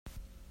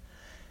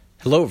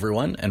Hello,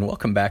 everyone, and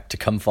welcome back to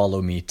Come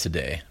Follow Me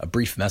Today, a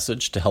brief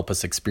message to help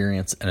us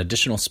experience an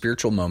additional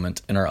spiritual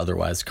moment in our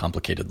otherwise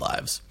complicated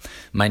lives.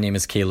 My name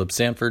is Caleb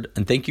Sanford,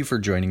 and thank you for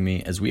joining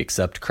me as we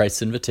accept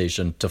Christ's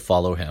invitation to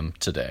follow him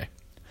today.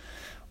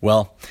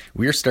 Well,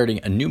 we are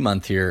starting a new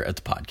month here at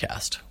the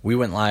podcast. We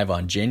went live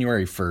on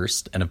January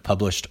 1st and have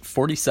published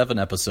 47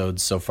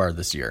 episodes so far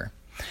this year.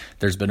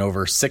 There's been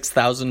over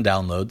 6,000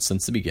 downloads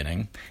since the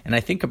beginning, and I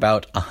think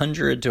about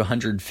 100 to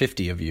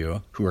 150 of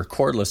you who are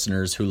core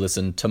listeners who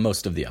listen to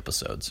most of the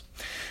episodes.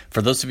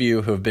 For those of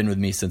you who have been with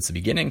me since the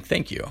beginning,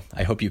 thank you.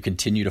 I hope you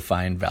continue to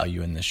find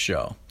value in this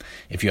show.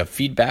 If you have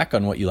feedback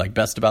on what you like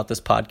best about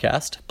this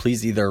podcast,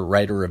 please either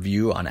write a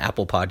review on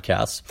Apple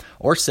Podcasts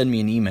or send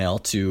me an email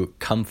to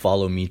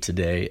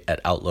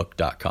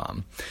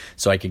comefollowmetoday@outlook.com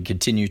so I can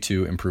continue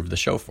to improve the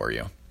show for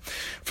you.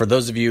 For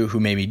those of you who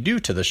may be new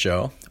to the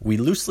show, we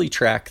loosely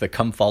track the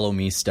Come Follow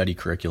Me study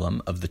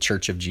curriculum of the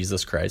Church of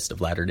Jesus Christ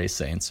of Latter-day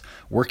Saints,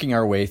 working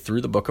our way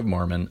through the Book of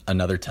Mormon,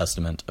 another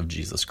testament of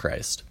Jesus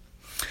Christ.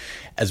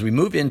 As we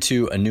move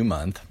into a new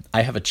month,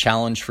 I have a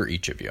challenge for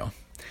each of you.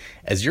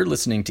 As you're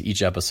listening to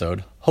each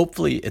episode,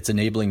 hopefully it's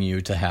enabling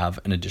you to have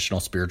an additional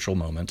spiritual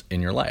moment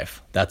in your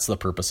life. That's the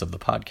purpose of the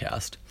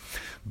podcast.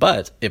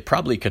 But it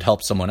probably could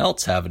help someone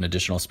else have an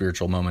additional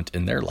spiritual moment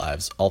in their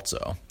lives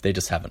also. They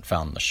just haven't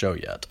found the show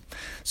yet.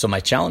 So my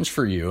challenge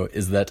for you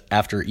is that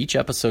after each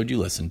episode you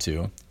listen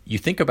to, you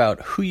think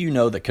about who you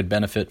know that could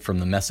benefit from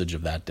the message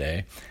of that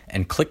day,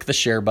 and click the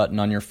share button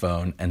on your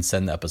phone and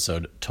send the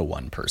episode to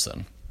one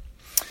person.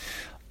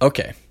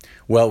 Okay.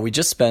 Well, we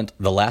just spent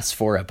the last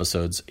 4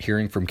 episodes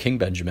hearing from King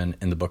Benjamin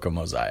in the Book of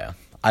Mosiah.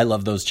 I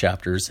love those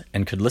chapters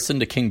and could listen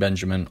to King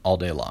Benjamin all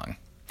day long.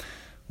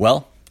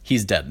 Well,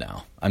 he's dead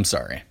now. I'm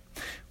sorry.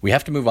 We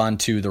have to move on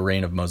to the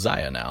reign of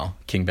Mosiah now,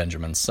 King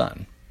Benjamin's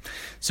son.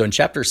 So in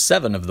chapter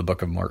 7 of the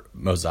Book of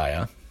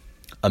Mosiah,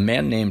 a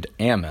man named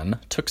Ammon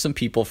took some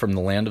people from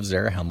the land of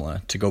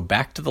Zarahemla to go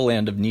back to the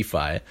land of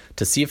Nephi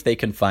to see if they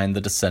can find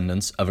the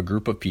descendants of a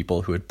group of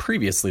people who had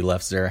previously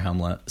left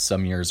Zarahemla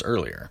some years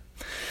earlier.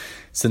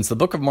 Since the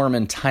Book of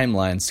Mormon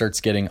timeline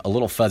starts getting a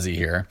little fuzzy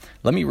here,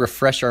 let me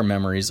refresh our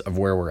memories of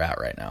where we're at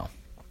right now.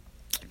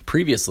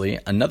 Previously,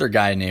 another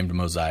guy named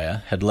Mosiah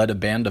had led a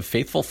band of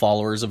faithful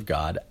followers of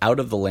God out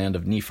of the land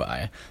of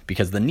Nephi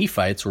because the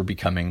Nephites were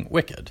becoming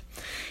wicked.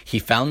 He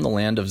found the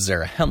land of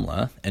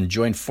Zarahemla and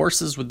joined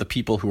forces with the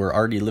people who were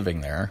already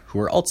living there, who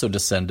were also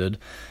descended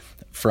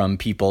from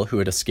people who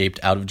had escaped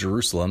out of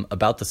Jerusalem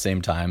about the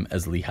same time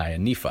as Lehi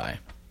and Nephi.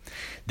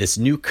 This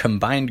new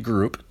combined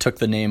group took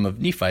the name of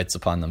Nephites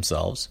upon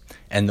themselves,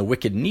 and the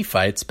wicked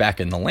Nephites back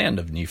in the land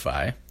of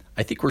Nephi,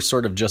 I think were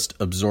sort of just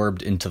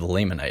absorbed into the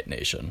Lamanite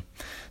nation.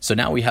 So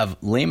now we have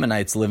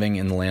Lamanites living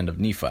in the land of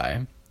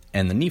Nephi,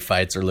 and the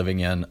Nephites are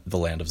living in the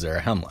land of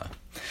Zarahemla.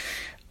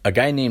 A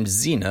guy named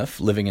Zeniff,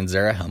 living in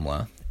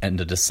Zarahemla, and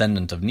a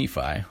descendant of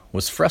Nephi,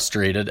 was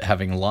frustrated at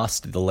having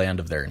lost the land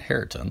of their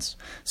inheritance,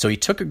 so he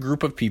took a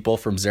group of people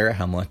from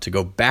Zarahemla to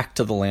go back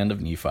to the land of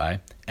Nephi,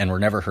 and were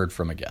never heard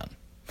from again.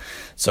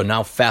 So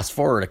now fast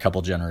forward a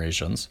couple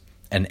generations,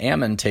 and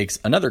Ammon takes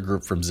another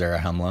group from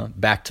Zarahemla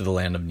back to the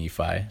land of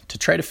Nephi to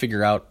try to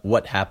figure out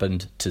what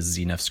happened to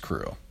Zeniff's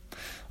crew.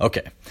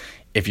 Okay,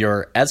 if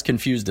you're as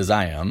confused as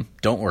I am,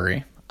 don't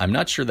worry. I'm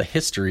not sure the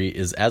history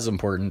is as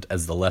important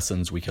as the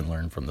lessons we can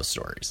learn from the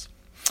stories.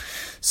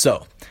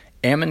 So,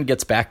 Ammon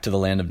gets back to the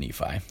land of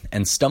Nephi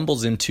and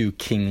stumbles into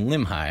King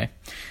Limhi,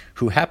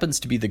 who happens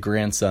to be the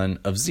grandson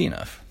of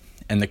Zeniff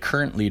and the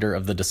current leader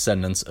of the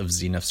descendants of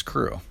Zeniff's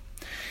crew.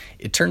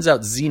 It turns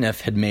out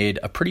Zeniff had made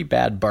a pretty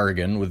bad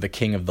bargain with the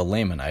king of the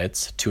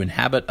Lamanites to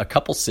inhabit a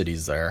couple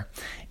cities there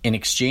in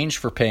exchange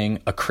for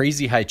paying a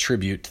crazy high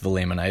tribute to the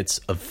Lamanites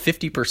of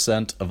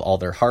 50% of all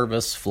their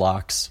harvests,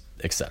 flocks,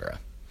 etc.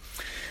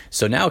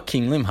 So now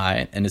King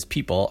Limhi and his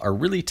people are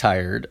really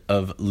tired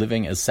of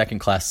living as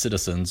second-class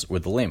citizens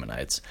with the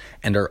Lamanites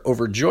and are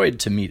overjoyed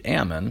to meet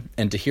Ammon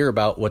and to hear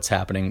about what's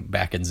happening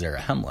back in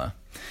Zarahemla.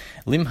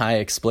 Limhi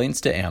explains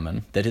to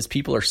Ammon that his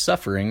people are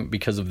suffering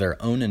because of their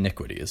own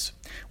iniquities,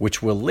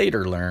 which we'll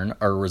later learn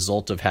are a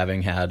result of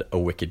having had a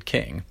wicked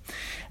king.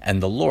 And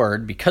the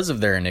Lord, because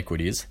of their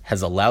iniquities,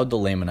 has allowed the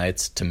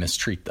Lamanites to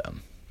mistreat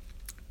them.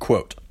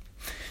 Quote,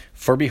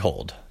 "For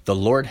behold, the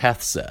Lord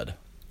hath said,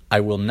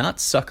 I will not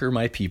succor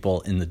my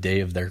people in the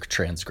day of their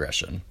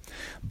transgression,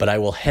 but I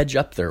will hedge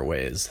up their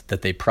ways,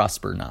 that they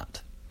prosper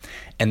not.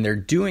 And their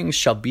doings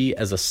shall be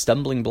as a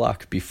stumbling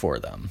block before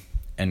them."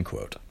 End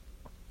quote.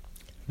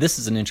 This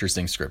is an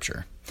interesting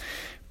scripture.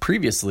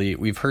 Previously,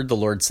 we've heard the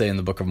Lord say in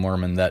the Book of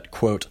Mormon that,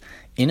 quote,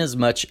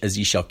 "Inasmuch as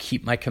ye shall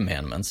keep my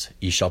commandments,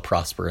 ye shall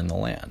prosper in the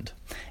land.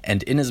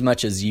 And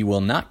inasmuch as ye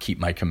will not keep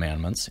my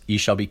commandments, ye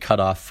shall be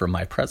cut off from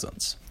my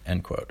presence."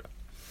 End quote.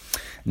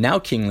 Now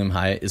King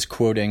Limhi is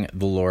quoting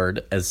the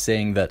Lord as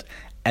saying that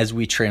as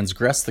we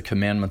transgress the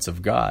commandments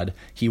of God,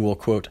 he will,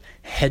 quote,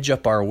 "hedge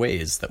up our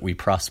ways that we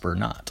prosper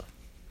not."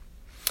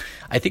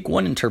 I think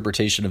one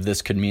interpretation of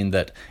this could mean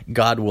that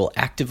God will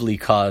actively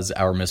cause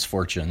our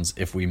misfortunes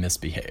if we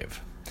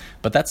misbehave.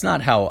 But that's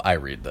not how I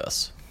read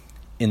this.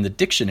 In the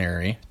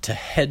dictionary, to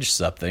hedge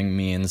something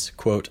means,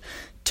 quote,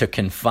 to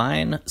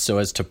confine so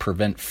as to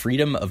prevent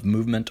freedom of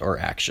movement or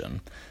action,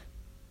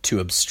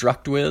 to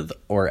obstruct with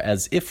or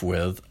as if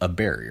with a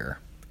barrier,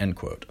 end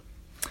quote.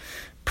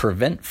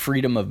 Prevent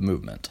freedom of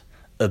movement,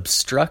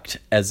 obstruct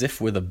as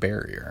if with a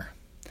barrier.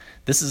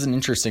 This is an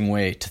interesting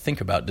way to think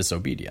about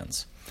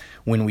disobedience.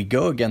 When we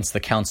go against the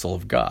counsel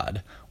of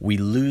God, we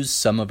lose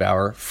some of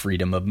our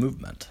freedom of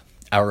movement,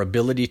 our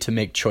ability to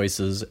make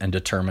choices and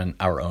determine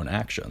our own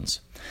actions.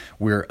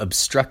 We're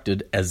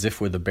obstructed as if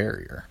with a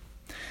barrier.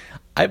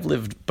 I've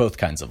lived both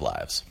kinds of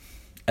lives.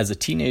 As a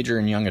teenager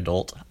and young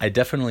adult, I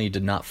definitely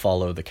did not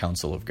follow the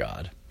counsel of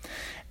God.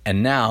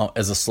 And now,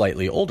 as a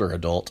slightly older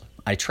adult,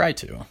 I try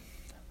to.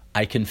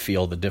 I can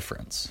feel the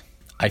difference.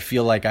 I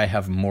feel like I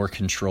have more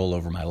control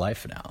over my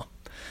life now.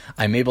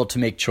 I'm able to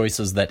make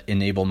choices that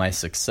enable my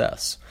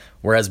success,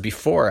 whereas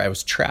before I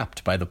was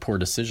trapped by the poor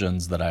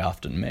decisions that I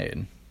often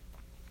made.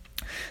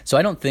 So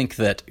I don't think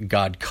that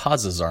God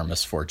causes our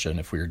misfortune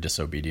if we are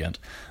disobedient,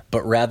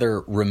 but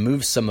rather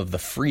removes some of the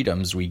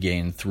freedoms we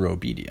gain through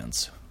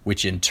obedience,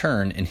 which in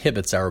turn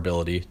inhibits our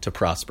ability to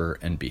prosper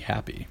and be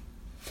happy.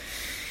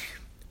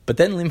 But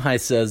then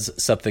Limhi says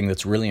something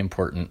that's really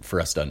important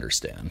for us to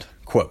understand.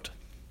 Quote,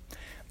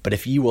 "But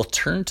if ye will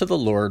turn to the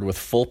Lord with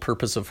full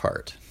purpose of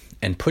heart,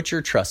 and put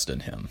your trust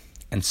in him,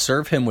 and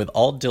serve him with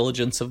all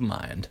diligence of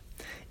mind,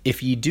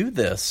 if ye do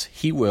this,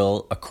 he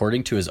will,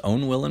 according to his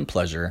own will and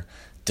pleasure,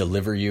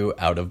 deliver you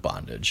out of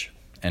bondage."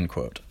 End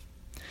quote.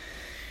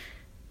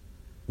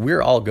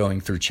 We're all going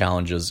through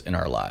challenges in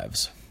our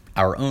lives,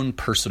 our own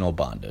personal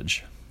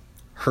bondage,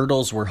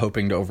 hurdles we're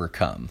hoping to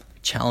overcome,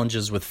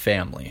 challenges with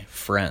family,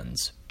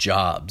 friends,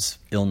 jobs,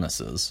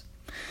 illnesses.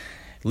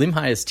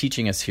 Limhi is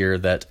teaching us here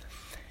that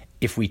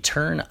if we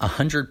turn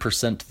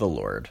 100% to the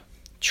Lord,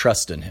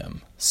 trust in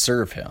him,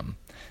 serve him,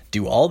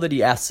 do all that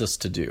he asks us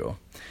to do,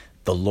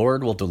 the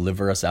Lord will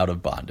deliver us out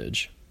of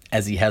bondage,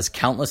 as he has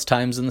countless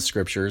times in the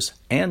scriptures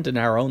and in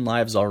our own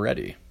lives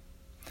already.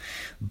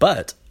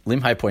 But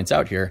Limhi points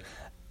out here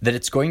that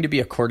it's going to be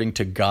according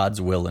to God's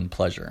will and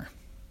pleasure.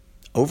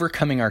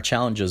 Overcoming our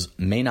challenges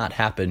may not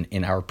happen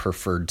in our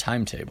preferred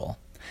timetable.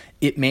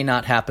 It may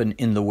not happen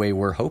in the way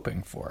we're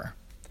hoping for.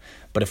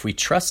 But if we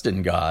trust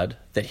in God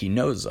that he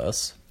knows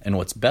us and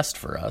what's best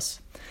for us,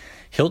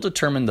 he'll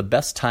determine the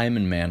best time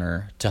and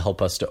manner to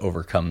help us to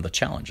overcome the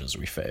challenges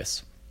we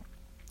face.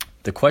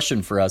 The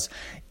question for us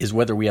is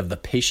whether we have the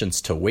patience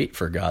to wait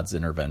for God's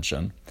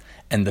intervention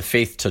and the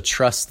faith to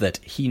trust that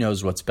he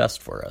knows what's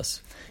best for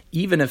us,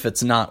 even if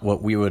it's not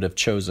what we would have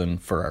chosen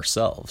for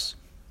ourselves.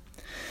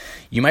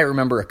 You might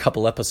remember a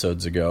couple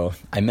episodes ago,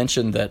 I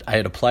mentioned that I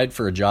had applied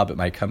for a job at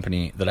my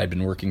company that I'd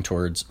been working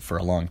towards for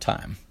a long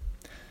time.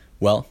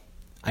 Well,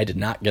 I did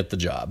not get the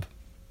job.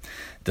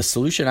 The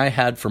solution I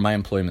had for my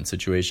employment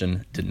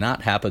situation did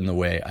not happen the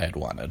way I had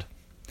wanted.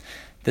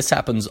 This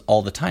happens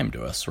all the time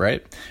to us,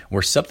 right?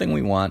 Where something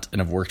we want and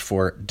have worked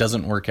for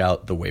doesn't work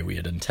out the way we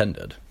had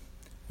intended.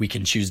 We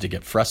can choose to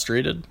get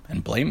frustrated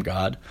and blame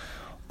God,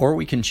 or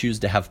we can choose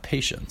to have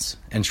patience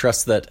and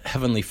trust that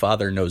Heavenly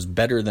Father knows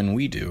better than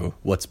we do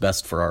what's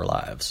best for our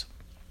lives.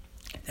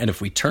 And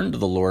if we turn to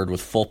the Lord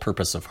with full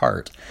purpose of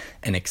heart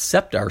and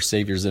accept our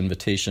Savior's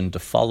invitation to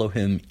follow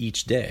him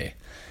each day,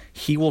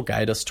 he will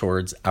guide us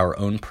towards our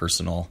own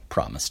personal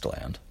promised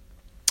land.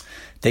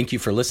 Thank you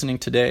for listening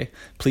today.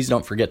 Please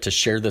don't forget to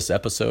share this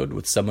episode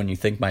with someone you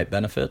think might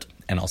benefit,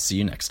 and I'll see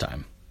you next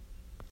time.